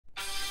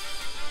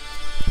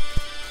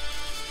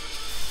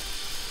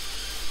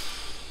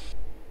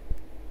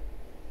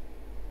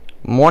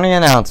Morning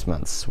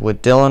announcements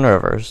with Dylan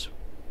Rivers.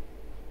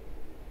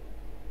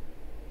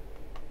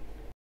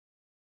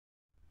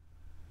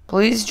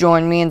 Please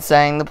join me in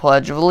saying the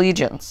Pledge of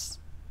Allegiance.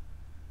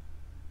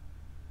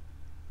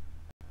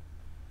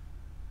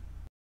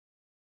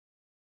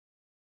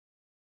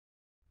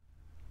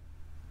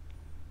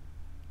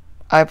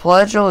 I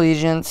pledge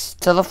allegiance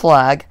to the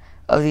flag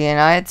of the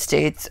United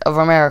States of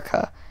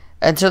America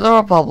and to the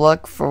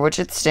republic for which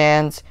it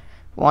stands,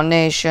 one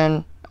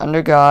nation,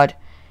 under God,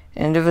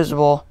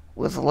 indivisible,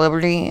 with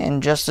liberty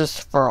and justice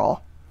for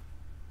all.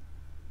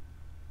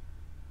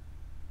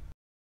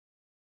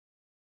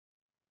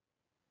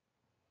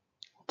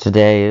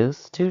 Today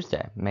is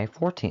Tuesday, May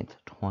 14th,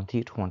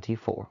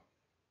 2024.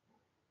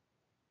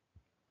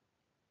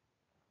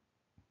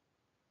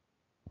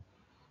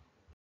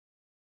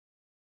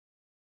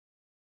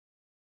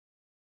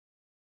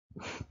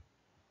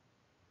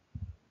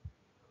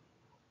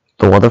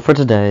 The weather for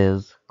today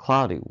is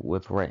cloudy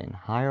with rain,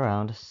 high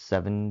around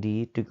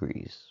 70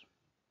 degrees.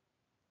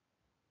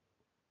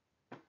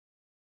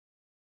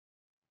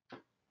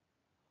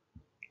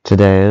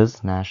 Today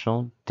is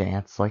National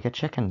Dance Like a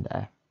Chicken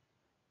Day.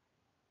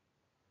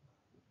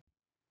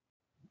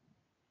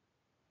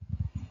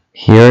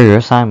 Here are your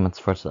assignments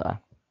for today.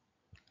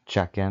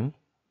 Check-in,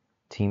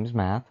 Teams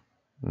Math,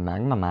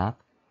 Magma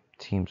Math,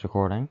 Teams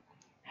Recording,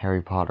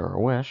 Harry Potter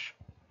or Wish,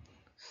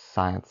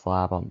 Science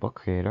Lab on Book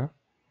Creator,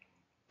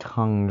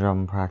 Tongue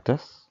Drum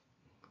Practice,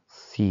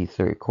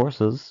 C3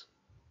 Courses,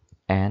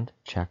 and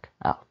Check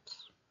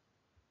Outs.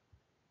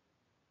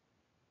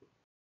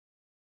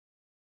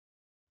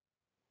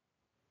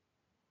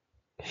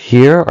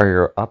 Here are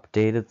your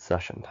updated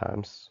session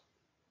times.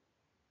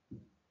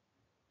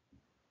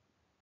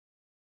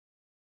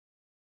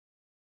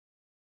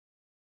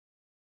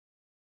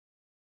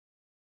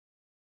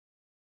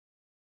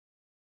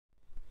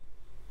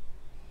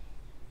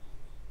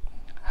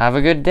 Have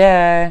a good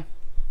day.